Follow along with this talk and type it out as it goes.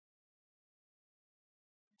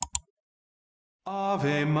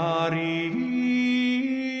Ave Maria.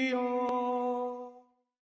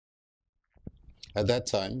 At that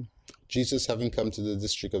time, Jesus, having come to the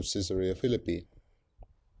district of Caesarea Philippi,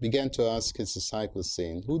 began to ask his disciples,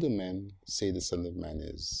 saying, Who do men say the Son of Man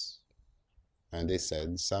is? And they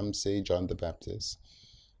said, Some say John the Baptist,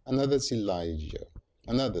 and others Elijah,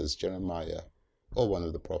 and others Jeremiah, or one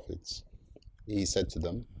of the prophets. He said to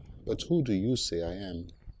them, But who do you say I am?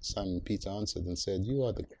 Simon Peter answered and said, You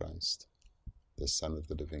are the Christ, the Son of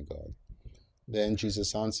the living God. Then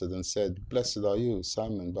Jesus answered and said, Blessed are you,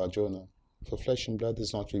 Simon Bar-Jona, for flesh and blood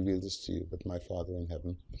has not revealed this to you, but my Father in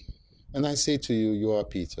heaven. And I say to you, you are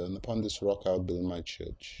Peter, and upon this rock I will build my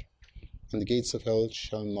church. And the gates of hell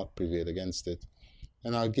shall not prevail against it.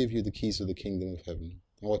 And I'll give you the keys of the kingdom of heaven.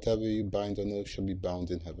 And whatever you bind on earth shall be bound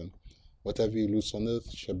in heaven. Whatever you loose on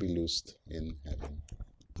earth shall be loosed in heaven.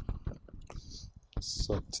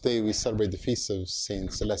 So today we celebrate the feast of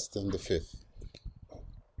Saint Celestine V.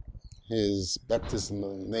 His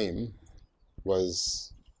baptismal name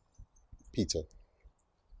was Peter.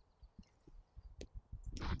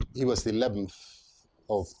 He was the 11th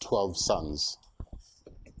of 12 sons.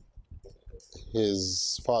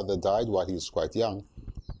 His father died while he was quite young,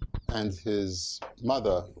 and his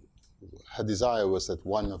mother, her desire was that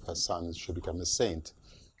one of her sons should become a saint.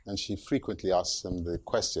 And she frequently asked him the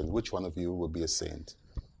question, which one of you will be a saint?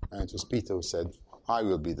 And it was Peter who said, I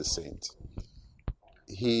will be the saint.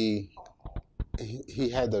 He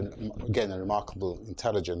had, again, a remarkable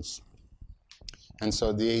intelligence. And so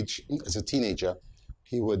at the age, as a teenager,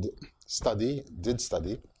 he would did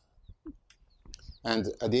study. And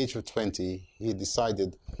at the age of 20, he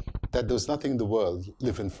decided that there was nothing in the world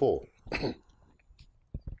living for.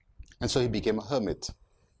 And so he became a hermit.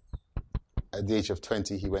 At the age of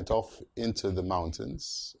 20, he went off into the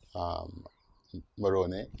mountains,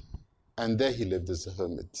 Morone, and there he lived as a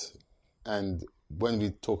hermit. And when we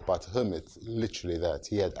talk about a hermit, literally that,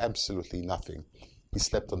 he had absolutely nothing. He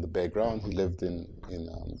slept on the bare ground, he lived in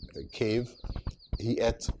a cave, he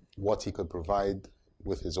ate what he could provide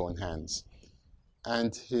with his own hands.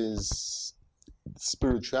 And his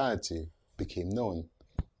spirituality became known,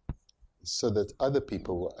 so that other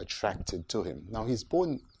people were attracted to him. Now, he's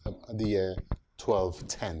born the year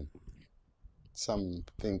 1210. Some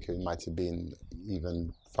think it might have been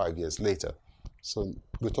even 5 years later. So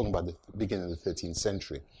we're talking about the beginning of the 13th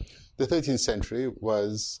century. The 13th century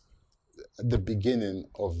was the beginning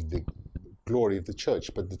of the glory of the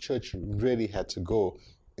church, but the church really had to go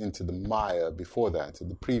into the mire before that. In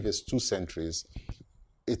the previous 2 centuries,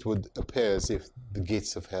 it would appear as if the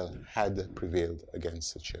gates of hell had prevailed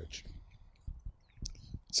against the church.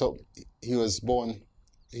 So he was born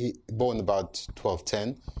about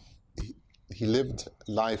 1210. He lived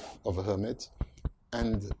life of a hermit,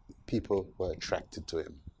 and people were attracted to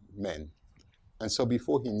him, men. And so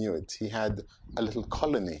before he knew it, he had a little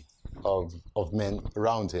colony of men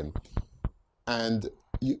around him. And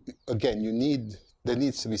there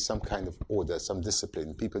needs to be some kind of order, some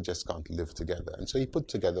discipline. People just can't live together. And so he put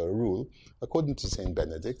together a rule, according to Saint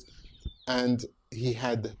Benedict, and he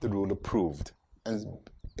had the rule approved. And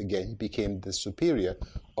again, he became the superior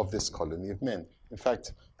of this colony of men. In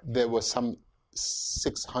fact, there were some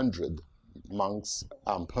 600 monks,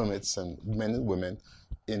 hermits, and men and women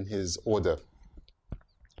in his order.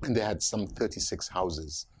 And they had some 36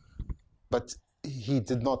 houses. But he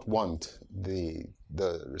did not want the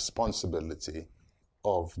responsibility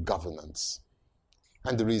of governance.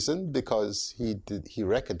 And the reason, because he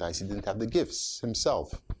recognized he didn't have the gifts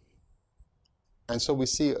himself. And so we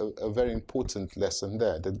see a very important lesson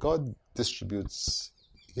there, that God distributes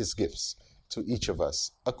his gifts to each of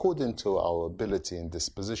us according to our ability and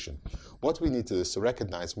disposition. What we need to do is to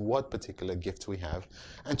recognize what particular gift we have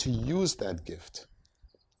and to use that gift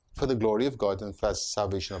for the glory of God and for the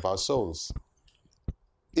salvation of our souls.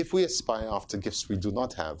 If we aspire after gifts we do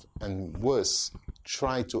not have, and worse,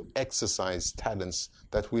 try to exercise talents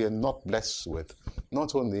that we are not blessed with,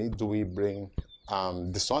 not only do we bring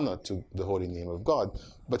dishonor to the holy name of God,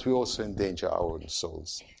 but we also endanger our own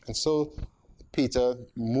souls. And so Peter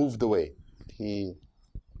moved away. He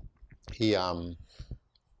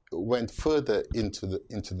went further into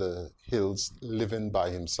the hills, living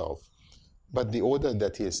by himself. But the order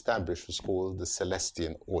that he established was called the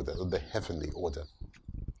Celestine order, or the heavenly order.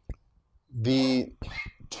 The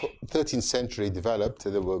 13th century developed.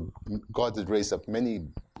 God had raised up many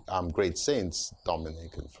great saints,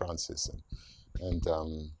 Dominic and Francis and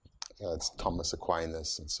Thomas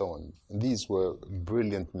Aquinas and so on. And these were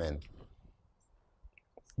brilliant men.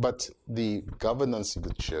 But the governance of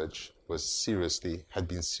the church had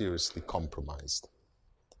been seriously compromised.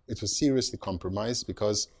 It was seriously compromised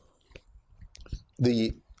because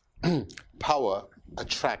the power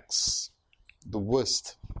attracts the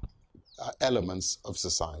worst elements of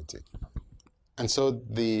society. And so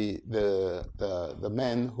the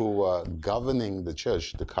men who were governing the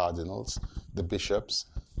church, the cardinals, the bishops,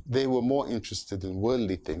 they were more interested in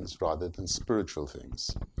worldly things rather than spiritual things.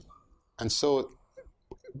 And so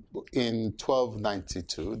in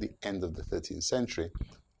 1292, the end of the 13th century,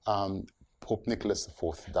 Pope Nicholas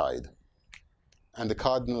IV died. And the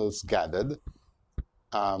cardinals gathered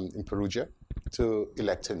in Perugia to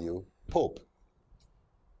elect a new pope.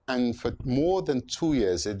 And for more than 2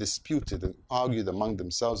 years, they disputed and argued among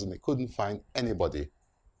themselves, and they couldn't find anybody.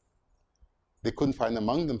 They couldn't find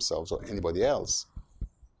among themselves or anybody else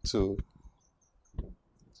to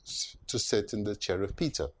sit in the chair of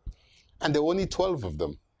Peter. And there were only 12 of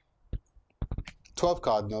them. 12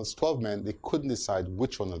 cardinals, 12 men. They couldn't decide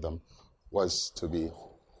which one of them was to be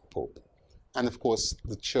pope. And of course,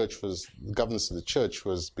 the governance of the church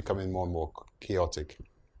was becoming more and more chaotic.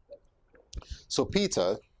 So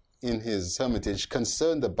Peter, in his hermitage,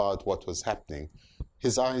 concerned about what was happening,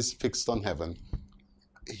 his eyes fixed on heaven,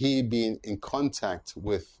 he being in contact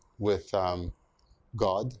with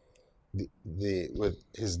God, with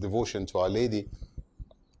his devotion to Our Lady,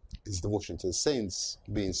 his devotion to the saints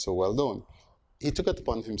being so well known, he took it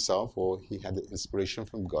upon himself, or he had the inspiration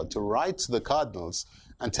from God, to write to the cardinals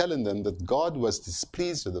and telling them that God was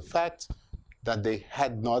displeased with the fact that they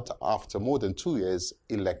had not, after more than 2 years,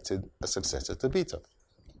 elected a successor to Peter.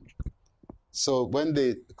 So when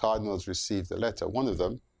the cardinals received the letter, one of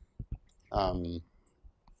them,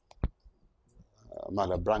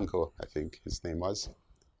 Malabranco, I think his name was,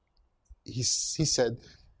 he said,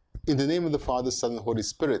 "In the name of the Father, Son, and Holy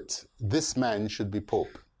Spirit, this man should be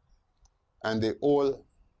Pope." And they all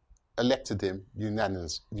elected him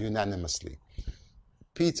unanimously.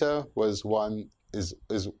 Peter is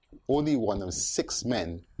only one of 6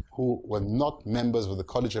 men who were not members of the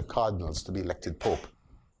College of Cardinals to be elected Pope.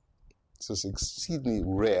 So it's an exceedingly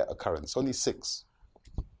rare occurrence, only 6.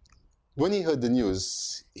 When he heard the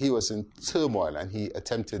news, he was in turmoil and he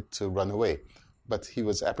attempted to run away. But he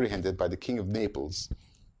was apprehended by the King of Naples.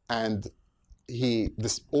 And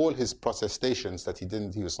all his protestations that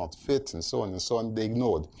he was not fit and so on, they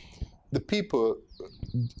ignored. The people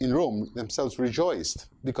in Rome themselves rejoiced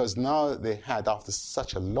because now they had, after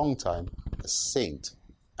such a long time, a saint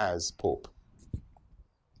as Pope.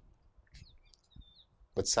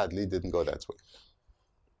 But sadly, it didn't go that way,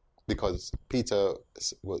 because Peter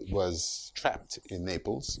was trapped in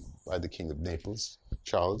Naples by the King of Naples,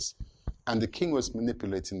 Charles, and the king was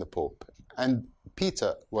manipulating the Pope. And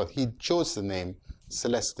Peter, he chose the name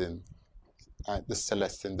Celestine, the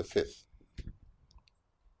Celestine V.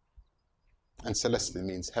 And Celestine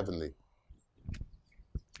means heavenly.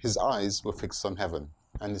 His eyes were fixed on heaven,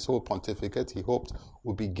 and his whole pontificate, he hoped,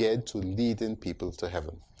 would be geared to leading people to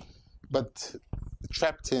heaven. But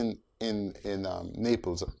trapped in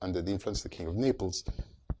Naples, under the influence of the King of Naples,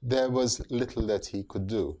 there was little that he could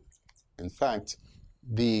do. In fact,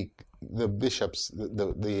 the bishops,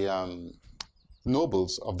 the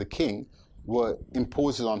nobles of the king were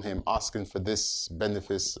imposing on him, asking for this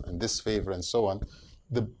benefice and this favor and so on.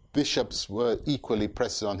 The bishops were equally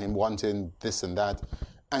pressing on him, wanting this and that.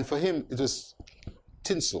 And for him, it was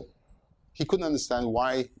tinsel. He couldn't understand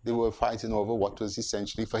why they were fighting over what was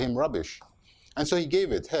essentially, for him, rubbish. And so he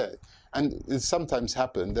gave it. Hey. And it sometimes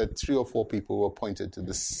happened that 3 or 4 people were appointed to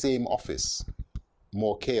the same office.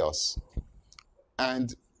 More chaos.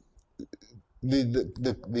 And the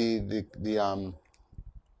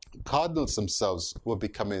cardinals themselves were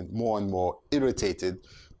becoming more and more irritated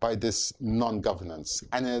by this non-governance.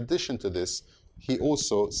 And in addition to this,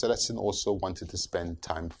 Celestine also wanted to spend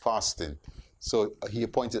time fasting. So he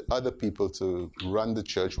appointed other people to run the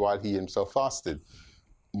church while he himself fasted.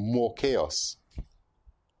 More chaos.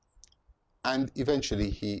 And eventually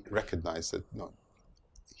he recognized that no,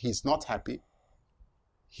 he's not happy.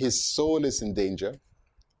 His soul is in danger.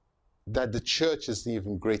 That the church is an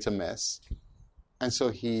even greater mess. And so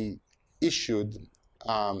he issued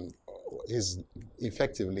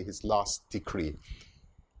effectively his last decree.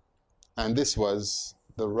 And this was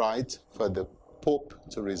the right for the Pope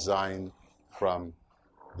to resign from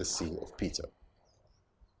the See of Peter.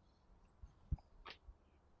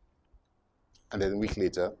 And then a week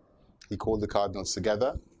later, he called the cardinals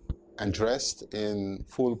together and dressed in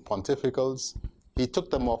full pontificals. He took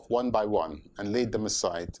them off one by one and laid them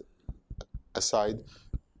aside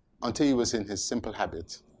until he was in his simple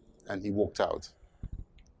habit, and he walked out.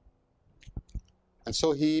 And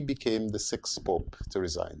so he became the 6th Pope to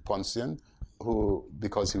resign. Poncian who,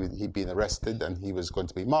 because he'd been arrested and he was going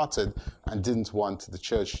to be martyred and didn't want the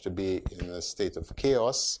church to be in a state of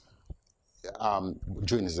chaos,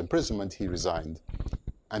 during his imprisonment, he resigned.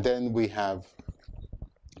 And then we have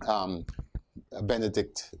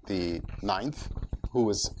Benedict the Ninth, who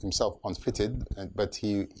was himself unfitted, but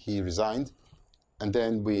he resigned. And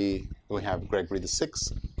then we have Gregory the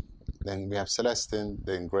Sixth, then we have Celestine,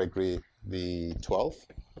 then Gregory the 12th.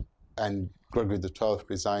 And Gregory the 12th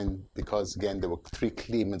resigned because, again, there were three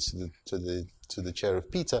claimants to the chair of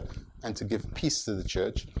Peter, and to give peace to the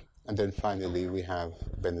church. And then finally we have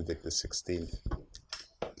Benedict the 16th.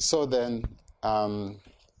 So then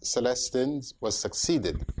Celestine was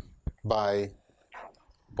succeeded by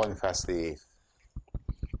Boniface the Eighth.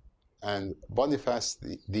 And Boniface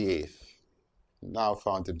the Eighth now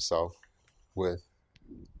found himself with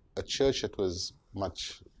a church that was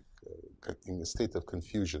much in a state of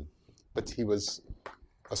confusion. But he was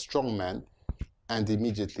a strong man, and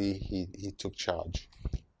immediately he took charge.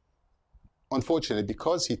 Unfortunately,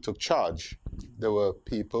 because he took charge, there were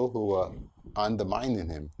people who were undermining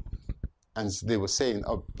him. And they were saying,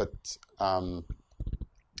 oh, but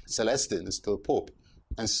Celestine is still Pope.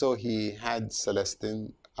 And so he had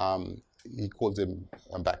Celestine, he called him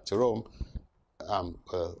back to Rome,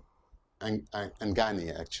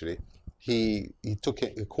 Angani actually. He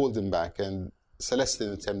called him back, and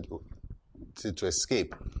Celestine attempted to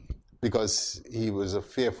escape because he was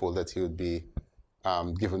fearful that he would be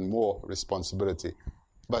given more responsibility.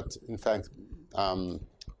 But in fact,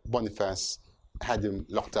 Boniface had him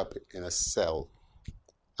locked up in a cell.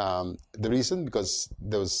 The reason, because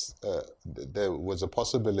there was a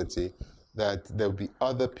possibility that there would be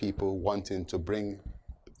other people wanting to bring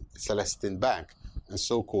Celestine back, and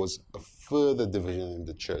so cause a further division in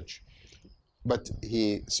the church. But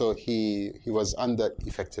he was under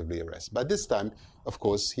effectively arrest. By this time, of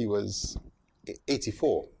course, he was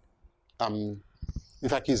 84. In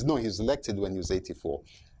fact, he was elected when he was 84.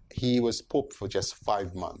 He was Pope for just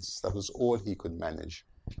 5 months. That was all he could manage.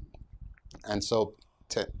 And so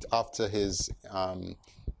after his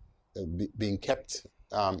being kept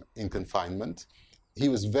in confinement, he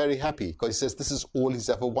was very happy because he says this is all he's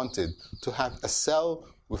ever wanted, to have a cell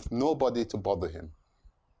with nobody to bother him.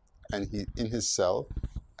 And he, in his cell,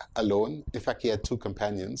 alone, in fact, he had 2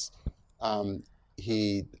 companions.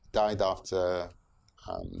 He died after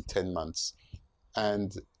 10 months.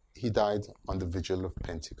 And he died on the vigil of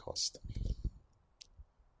Pentecost.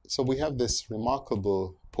 So we have this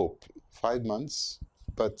remarkable Pope, 5 months,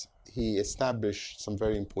 but he established some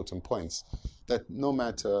very important points, that no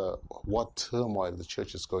matter what turmoil the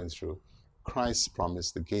church is going through, Christ's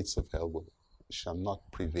promise, the gates of hell shall not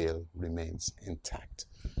prevail, remains intact.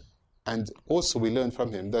 And also we learn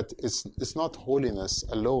from him that it's not holiness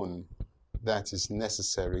alone that is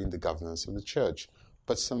necessary in the governance of the church,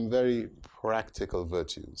 but some very practical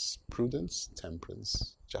virtues: prudence,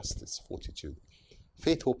 temperance, justice, fortitude,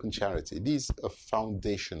 faith, hope, and charity. These are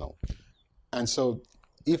foundational. And so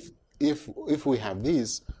if we have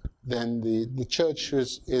these, then the church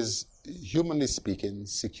is, humanly speaking,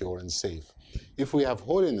 secure and safe. If we have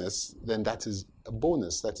holiness, then that is a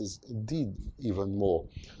bonus. That is indeed even more.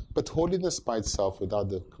 But holiness by itself, without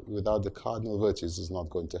the cardinal virtues, is not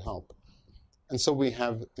going to help. And so we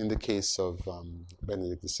have, in the case of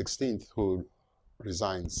Benedict XVI, who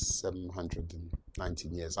resigned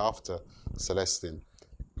 719 years after Celestine,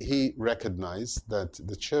 he recognized that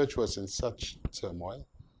the church was in such turmoil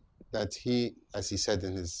that he, as he said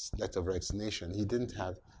in his letter of resignation, he didn't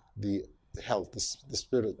have the health, the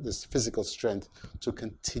spirit, this physical strength to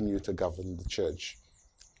continue to govern the church.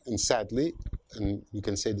 And sadly, and we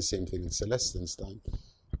can say the same thing in Celestine's time,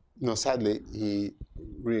 sadly, he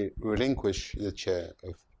relinquished the chair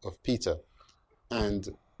of Peter, and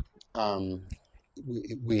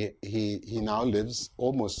he now lives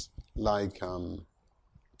almost like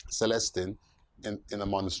Celestine in a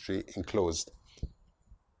monastery enclosed.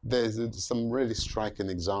 There's some really striking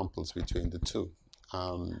examples between the two.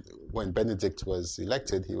 When Benedict was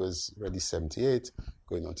elected, he was already 78,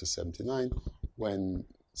 going on to 79. When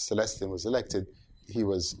Celestine was elected, he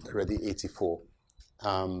was already 84.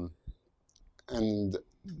 And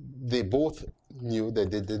they both knew that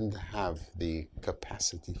they didn't have the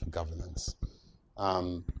capacity for governance.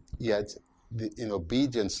 Yet, in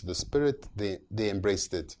obedience to the Spirit, they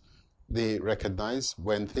embraced it. They recognized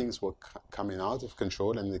when things were coming out of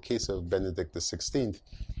control. And in the case of Benedict XVI,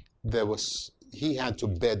 he had to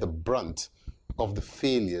bear the brunt of the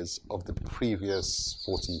failures of the previous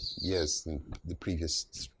 40 years and the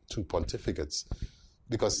previous 2 pontificates,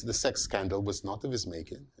 because the sex scandal was not of his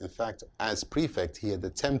making. In fact, as prefect, he had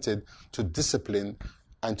attempted to discipline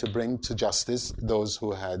and to bring to justice those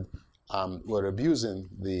who had were abusing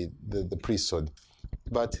the priesthood.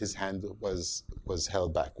 But his hand was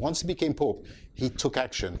held back. Once he became Pope, he took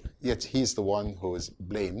action, yet he's the one who is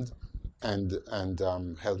blamed and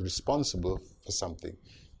held responsible for something.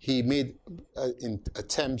 He made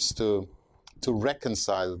attempts to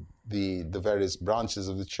reconcile the various branches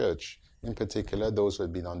of the church, in particular those who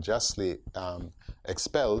had been unjustly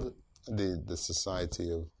expelled, the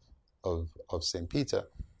Society of St. Peter.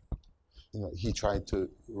 He tried to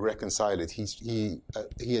reconcile it. He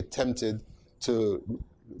attempted to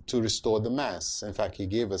restore the Mass. In fact, he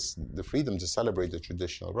gave us the freedom to celebrate the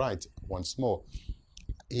traditional rite once more.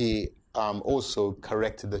 He also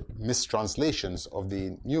corrected the mistranslations of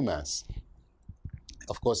the new Mass.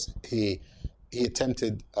 Of course, he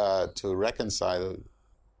attempted to reconcile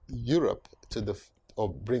Europe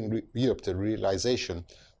or bring Europe to the realization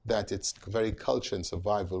that its very culture and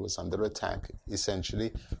survival was under attack,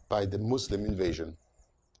 essentially, by the Muslim invasion.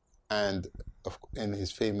 And in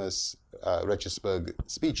his famous Regensburg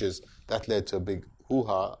speeches, that led to a big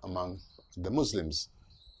hoo-ha among the Muslims.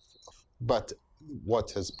 But what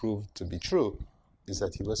has proved to be true is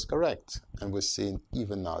that he was correct, and we're seeing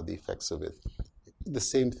even now the effects of it. The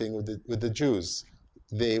same thing with the Jews.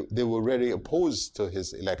 They were really opposed to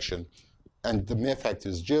his election, and the mere fact he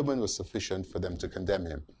was German was sufficient for them to condemn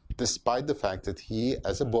him, despite the fact that he,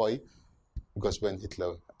 as a boy, because when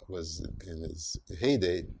Hitler was in his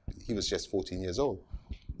heyday, he was just 14 years old.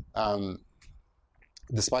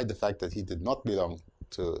 Despite the fact that he did not belong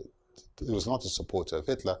he was not a supporter of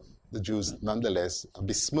Hitler, the Jews nonetheless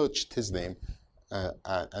besmirched his name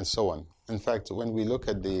and so on. In fact, when we look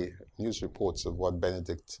at the news reports of what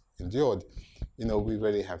Benedict endured, we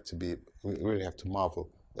really have to marvel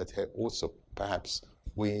that here also perhaps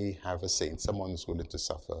we have a saint, someone who's willing to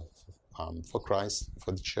suffer for Christ,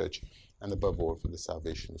 for the Church, and above all for the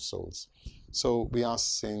salvation of souls. So we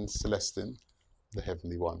ask Saint Celestine, the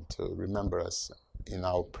Heavenly One, to remember us in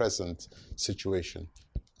our present situation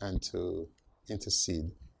and to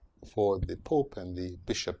intercede for the Pope and the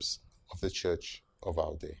bishops of the Church of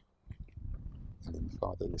our day. In the name of the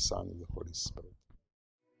Father, the Son, and the Holy Spirit.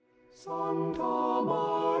 Santa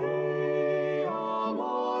Maria,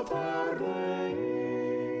 Mater Dei,